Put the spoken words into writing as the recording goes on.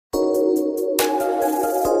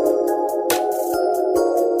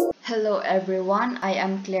Hello everyone, I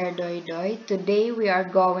am Claire Doy. Today we are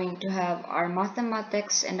going to have our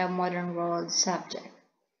Mathematics in the Modern World subject.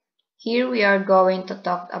 Here we are going to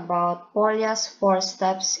talk about Polya's 4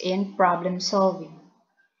 steps in problem solving.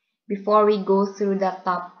 Before we go through that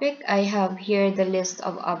topic, I have here the list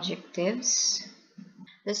of objectives.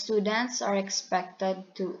 The students are expected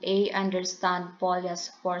to A. Understand Polya's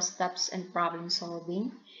 4 steps in problem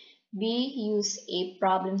solving. B. Use a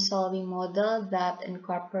problem-solving model that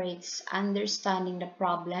incorporates understanding the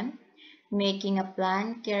problem, making a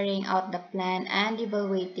plan, carrying out the plan, and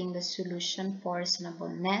evaluating the solution for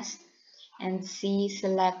reasonableness. And C.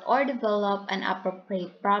 Select or develop an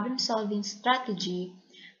appropriate problem-solving strategy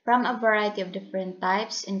from a variety of different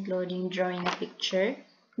types, including drawing a picture,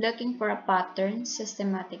 looking for a pattern,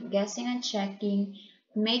 systematic guessing and checking,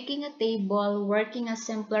 making a table, working a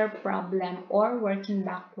simpler problem, or working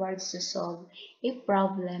backwards to solve a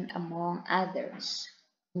problem, among others.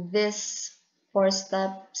 This 4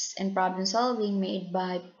 steps in problem solving made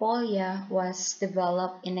by Polya was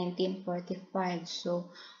developed in 1945. So,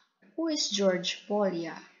 who is George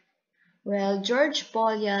Polya? Well, George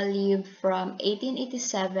Polya lived from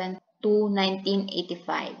 1887 to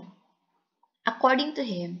 1985. According to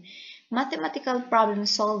him, mathematical problem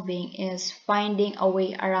solving is finding a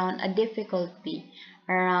way around a difficulty,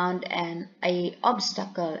 around an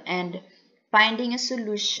obstacle, and finding a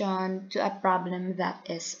solution to a problem that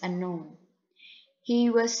is unknown.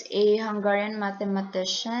 He was a Hungarian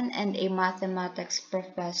mathematician and a mathematics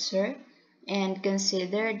professor, and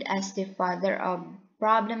considered as the father of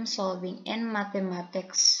problem solving in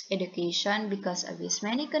mathematics education because of his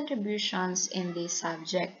many contributions in this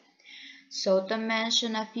subject. So to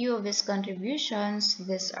mention a few of his contributions,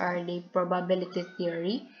 these are the probability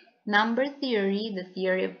theory, number theory, the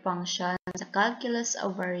theory of functions, the calculus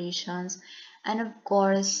of variations, and of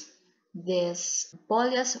course, this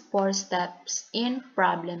Polya's 4 steps in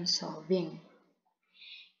problem solving.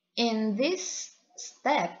 In these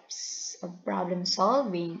steps of problem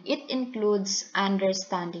solving, it includes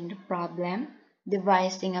understanding the problem,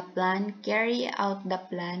 devising a plan, carrying out the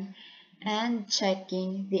plan, and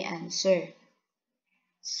checking the answer.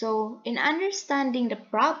 So, in understanding the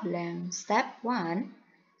problem, step 1,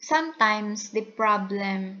 sometimes the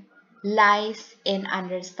problem lies in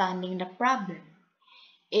understanding the problem.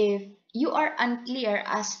 If you are unclear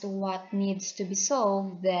as to what needs to be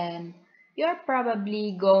solved, then you're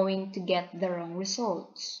probably going to get the wrong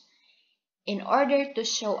results. In order to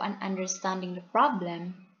show an understanding the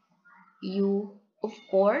problem, you, of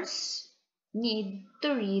course, need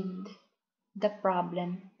to read the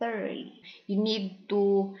problem thoroughly. You need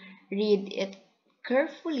to read it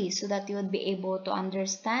carefully so that you would be able to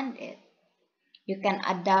understand it. You can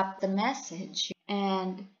adapt the message.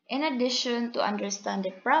 And in addition to understand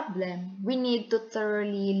the problem, we need to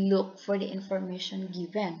thoroughly look for the information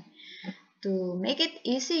given. To make it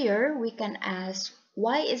easier, we can ask,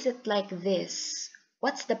 why is it like this?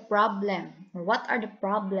 What's the problem? Or what are the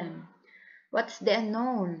problem? What's the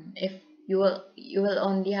unknown? If you will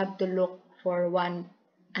only have to look for one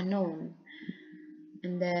unknown.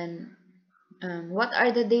 And then, what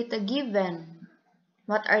are the data given?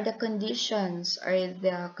 What are the conditions? Are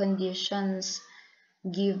the conditions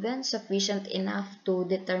given sufficient enough to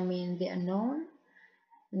determine the unknown?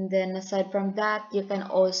 And then aside from that, you can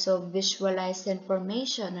also visualize the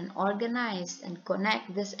information and organize and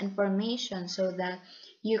connect this information so that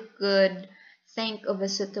you could think of a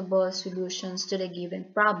suitable solutions to the given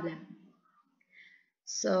problem.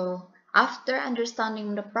 So after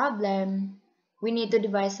understanding the problem, we need to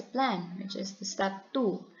devise a plan, which is the step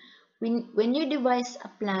 2. When you devise a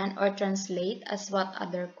plan or translate, as what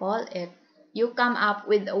others call it, you come up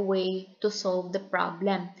with a way to solve the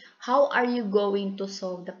problem. How are you going to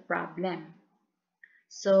solve the problem?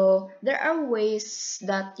 So there are ways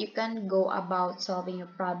that you can go about solving a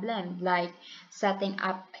problem, like setting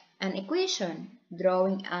up an equation,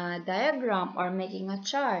 drawing a diagram, or making a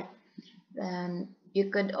chart. Then you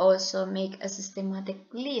could also make a systematic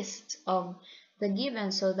list of the given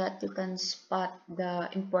so that you can spot the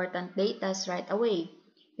important data right away.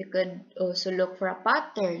 You could also look for a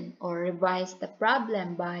pattern or revise the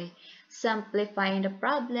problem by simplifying the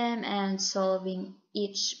problem and solving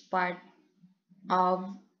each part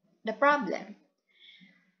of the problem.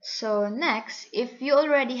 So next, if you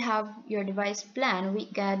already have your device plan, we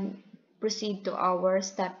can proceed to our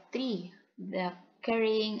step 3, the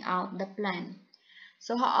carrying out the plan.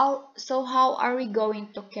 So how are we going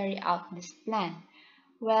to carry out this plan?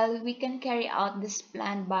 Well, we can carry out this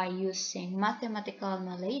plan by using mathematical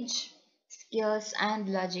knowledge, skills, and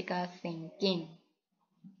logical thinking.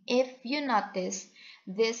 If you notice,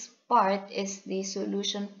 This part is the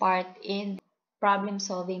solution part in the problem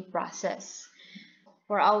solving process.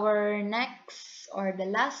 For our next or the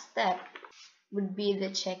last step would be the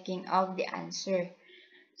checking of the answer.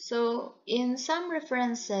 So in some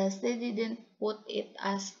references, they didn't put it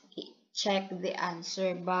as check the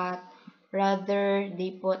answer, but rather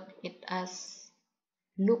they put it as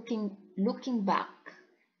looking back.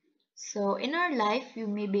 So in our life, you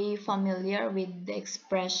may be familiar with the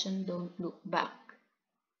expression don't look back.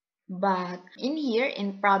 But in here,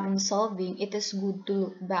 in problem solving, it is good to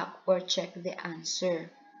look back or check the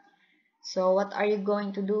answer. So what are you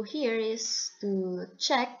going to do here is to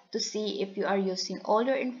check to see if you are using all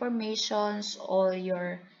your informations, all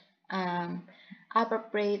your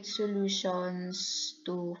appropriate solutions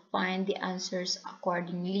to find the answers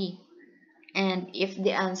accordingly. And if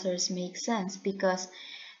the answers make sense, because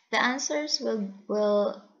the answers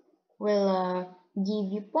will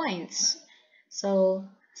give you points. So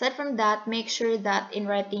aside from that, make sure that in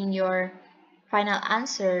writing your final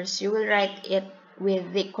answers, you will write it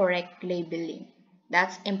with the correct labeling.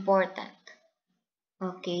 That's important.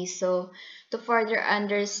 Okay, so to further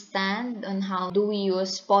understand on how do we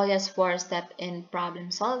use Polya's 4-step in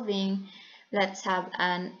problem solving, let's have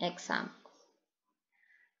an example.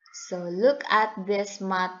 So look at this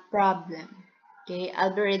math problem. Okay,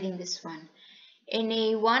 I'll be reading this one. In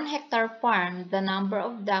a 1-hectare farm, the number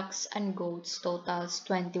of ducks and goats totals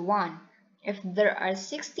 21. If there are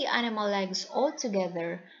 60 animal legs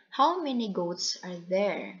altogether, how many goats are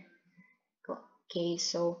there? Okay,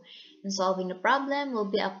 so in solving the problem,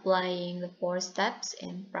 we'll be applying the 4 steps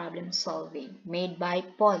in problem solving made by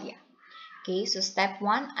Polya. Okay, so step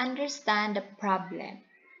 1, understand the problem.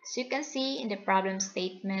 So you can see in the problem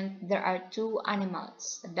statement, there are 2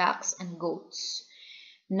 animals, ducks and goats.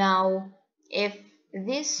 Now, if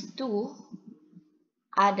these 2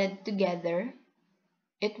 added together,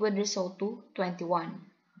 it would result to 21.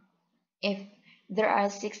 If there are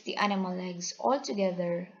 60 animal legs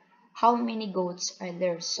altogether, how many goats are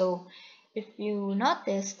there? So, if you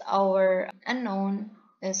noticed, our unknown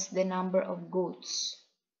is the number of goats.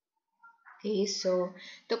 Okay, so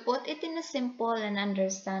to put it in a simple and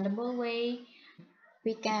understandable way,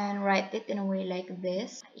 we can write it in a way like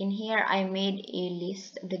this. In here, I made a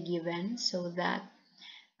list of the given so that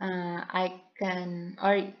I can,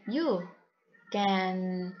 or you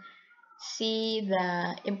can see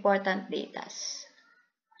the important data.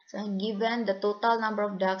 So given the total number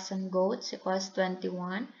of ducks and goats equals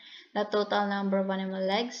 21, the total number of animal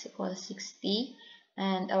legs equals 60,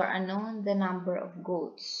 and our unknown, the number of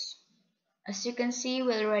goats. As you can see,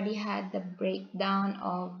 we already had the breakdown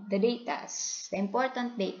of the data, the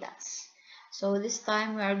important data. So this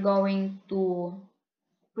time we are going to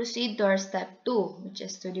proceed to our step 2, which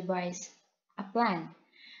is to devise a plan.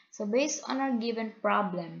 So based on our given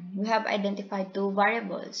problem, we have identified 2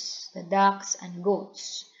 variables, the ducks and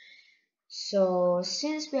goats. So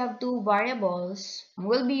since we have 2 variables,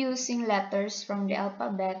 we'll be using letters from the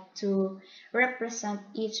alphabet to represent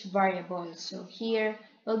each variable. So here,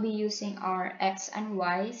 we'll be using our X and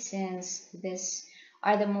Y since these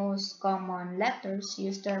are the most common letters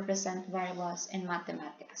used to represent variables in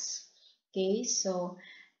mathematics. Okay, so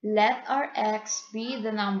let our X be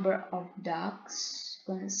the number of ducks,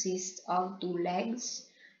 consists of 2 legs.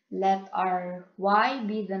 Let our Y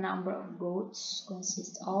be the number of goats,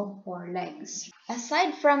 consists of 4 legs.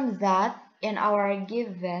 Aside from that, in our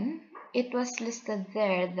given, it was listed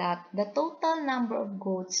there that the total number of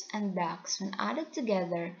goats and ducks when added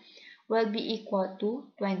together will be equal to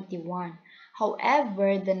 21.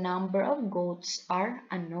 However, the number of goats are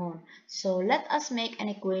unknown. So let us make an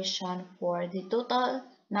equation for the total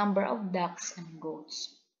number of ducks and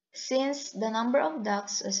goats. Since the number of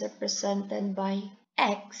ducks is represented by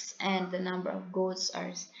X and the number of goats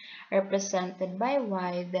are represented by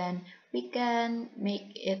Y, then we can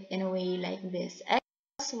make it in a way like this. X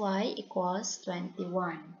plus Y equals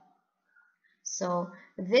 21. So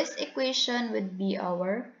this equation would be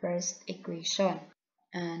our first equation.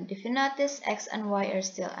 And if you notice, X and Y are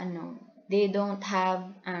still unknown. They don't have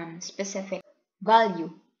specific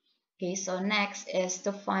value. Okay, so next is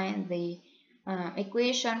to find the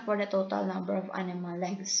equation for the total number of animal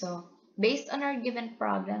legs. So based on our given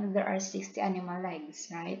problem, there are 60 animal legs,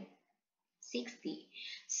 right? 60.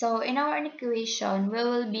 So in our equation, we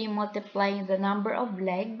will be multiplying the number of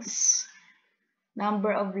legs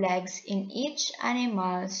in each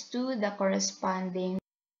animals to the corresponding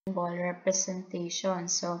symbol representation.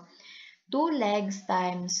 So 2 legs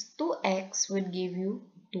times 2x would give you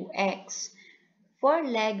 2x. 4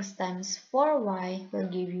 legs times 4y will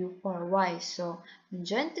give you 4y. So, when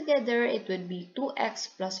joined together, it would be 2x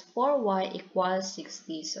plus 4y equals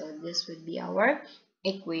 60. So, this would be our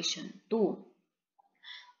equation 2.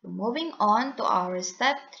 Moving on to our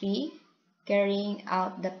step 3, carrying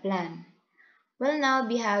out the plan. We'll now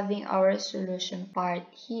be having our solution part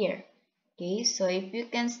here. Okay, so if you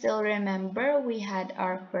can still remember, we had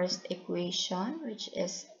our first equation, which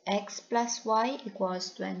is x plus y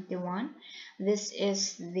equals 21. This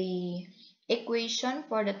is the equation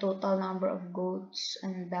for the total number of goats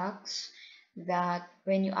and ducks that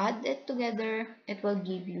when you add it together, it will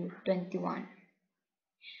give you 21.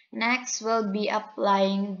 Next, we'll be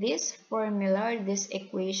applying this formula or this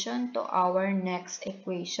equation to our next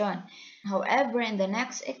equation. However, in the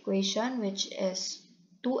next equation, which is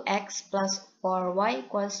 2x plus 4y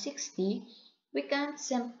equals 60, we can't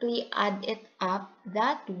simply add it up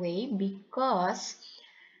that way because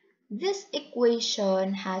this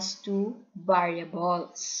equation has two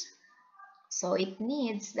variables. So it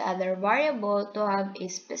needs the other variable to have a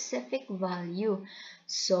specific value.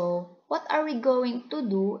 So what are we going to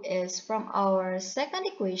do is from our second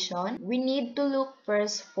equation, we need to look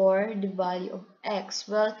first for the value of x.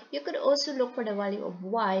 Well, you could also look for the value of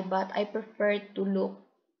y, but I prefer to look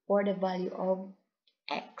for the value of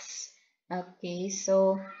x. Okay,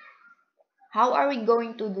 so how are we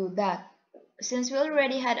going to do that? Since we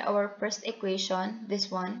already had our first equation,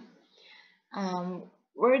 this one,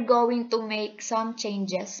 we're going to make some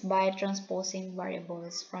changes by transposing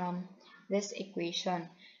variables from this equation.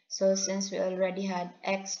 So since we already had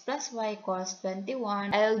x plus y equals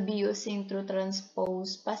 21, I'll be using to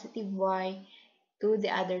transpose positive y to the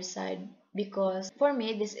other side because for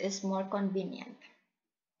me this is more convenient.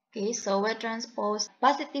 Okay, so we transpose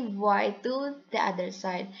positive y to the other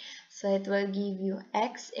side. So it will give you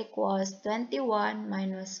x equals 21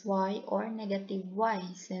 minus y or negative y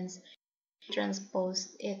since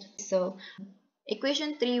transposed it. So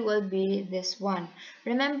equation 3 will be this one.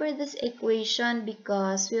 Remember this equation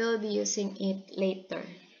because we will be using it later.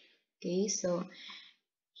 Okay, so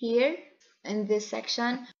here in this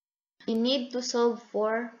section, we need to solve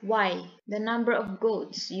for y, the number of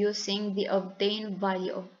goats, using the obtained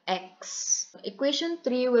value of x. Equation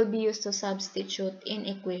 3 will be used to substitute in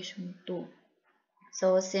equation 2.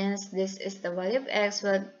 So since this is the value of x,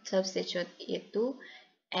 we'll substitute it to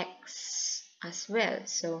x as well.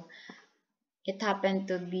 So it happened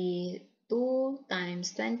to be 2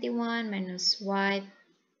 times 21 minus y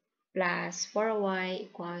plus 4y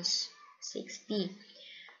equals 60.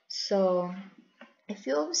 So if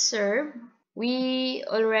you observe, we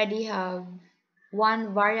already have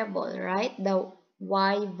one variable, right? The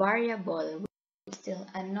y variable is still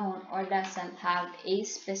unknown or doesn't have a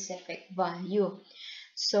specific value.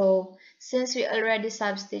 So since we already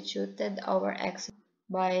substituted our x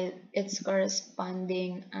by its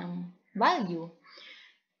corresponding value,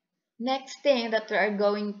 next thing that we are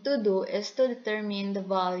going to do is to determine the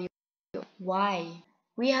value of y.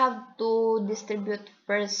 We have to distribute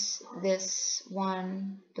first this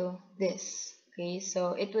one to this. Okay,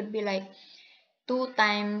 so it would be like 2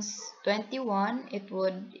 times 21, it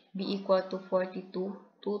would be equal to 42.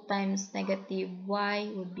 2 times negative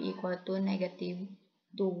y would be equal to negative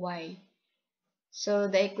 2y. So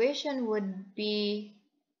the equation would be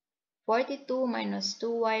 42 minus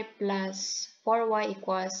 2y plus 4y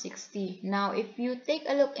equals 60. Now, if you take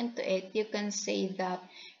a look into it, you can say that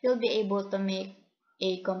you'll be able to make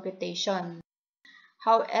a computation.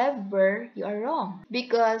 However, you are wrong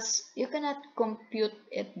because you cannot compute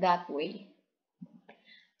it that way.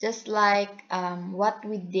 Just like what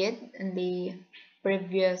we did in the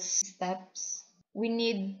previous steps, we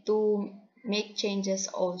need to make changes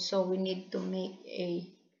also. We need to make a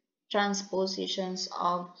transpositions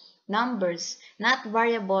of numbers, not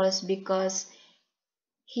variables, because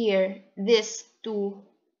here this two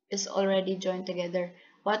is already joined together.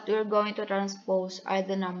 What we're going to transpose are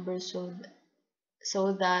the numbers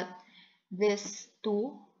so that this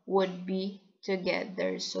two would be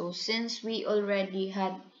together. So since we already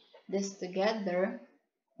had this together,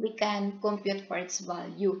 we can compute for its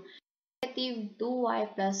value. Negative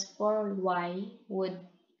 2y plus 4y would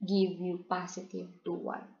give you positive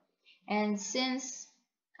 2y. And since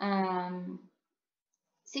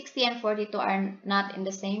 60 and 42 are not in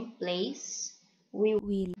the same place, we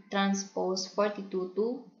will transpose 42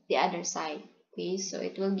 to the other side. Okay, so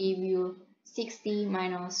it will give you 60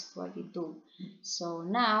 minus 42. So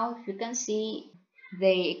now, if you can see,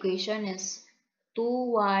 the equation is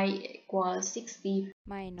 2y equals 60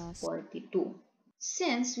 minus 42.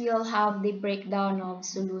 Since we all have the breakdown of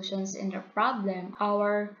solutions in the problem,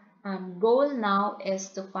 our goal now is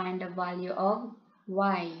to find the value of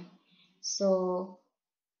y. So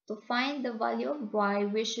to find the value of y,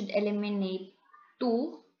 we should eliminate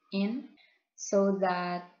 2 in so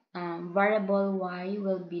that variable y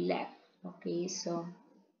will be left. Okay, so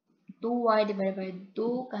 2y divided by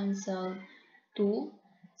 2 cancel 2.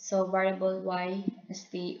 So variable y is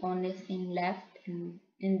the only thing left in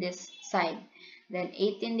this side. Then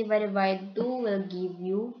 18 divided by 2 will give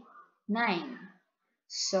you 9.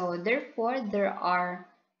 So therefore, there are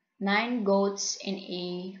 9 goats in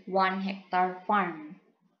a 1 hectare farm.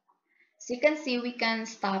 So you can see we can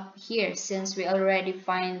stop here since we already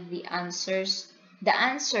find the answer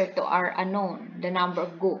to our unknown, the number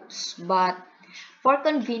of goats. But for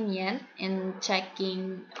convenient in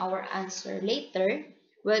checking our answer later,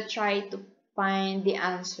 we'll try to find the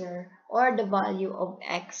answer or the value of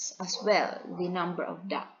x as well, the number of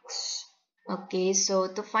ducks. Okay,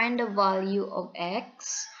 so to find the value of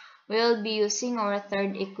x, we'll be using our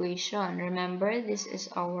third equation. Remember, this is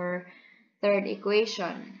our third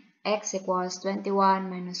equation. X equals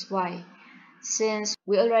 21 minus y. Since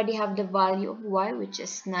we already have the value of y, which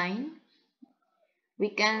is 9, we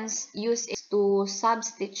can use it to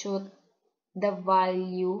substitute the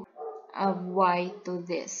value of y to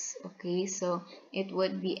this. Okay, so it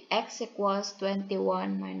would be x equals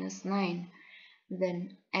 21 minus 9.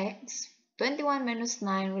 Then x, 21 minus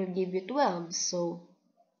 9 will give you 12. So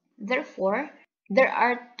therefore, there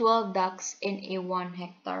are 12 ducks in a 1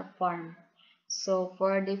 hectare farm. So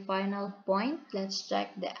for the final point, let's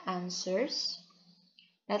check the answers.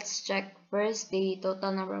 Let's check first the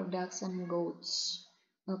total number of ducks and goats.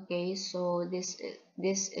 Okay, so this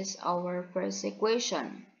is our first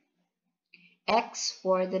equation. X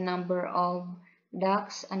for the number of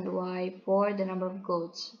ducks and y for the number of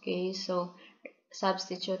goats. Okay, so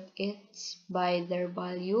substitute it by their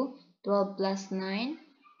value. 12 plus 9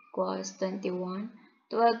 equals 21.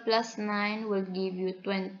 12 plus 9 will give you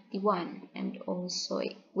 21, and also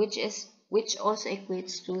which also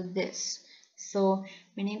equates to this. So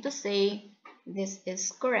meaning to say this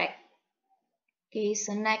is correct. Okay,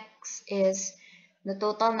 so next is the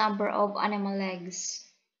total number of animal legs.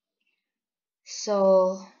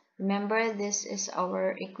 So remember, this is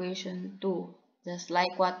our equation 2. Just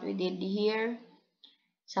like what we did here,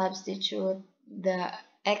 substitute the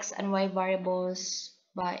x and y variables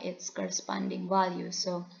by its corresponding value.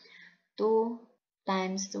 So 2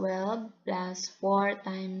 times 12 plus 4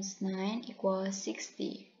 times 9 equals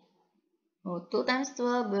 60. So 2 times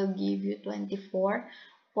 12 will give you 24.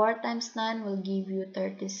 4 times 9 will give you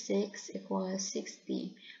 36 equals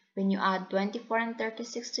 60. When you add 24 and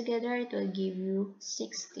 36 together, it will give you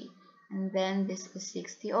 60. And then this is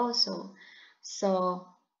 60 also. So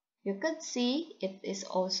you could see it is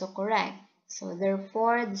also correct. So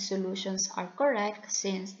therefore, the solutions are correct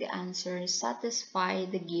since the answers satisfy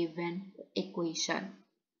the given equation.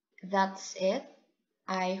 That's it.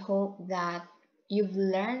 I hope that you've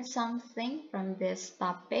learned something from this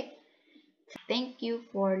topic. Thank you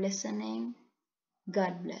for listening.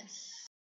 God bless.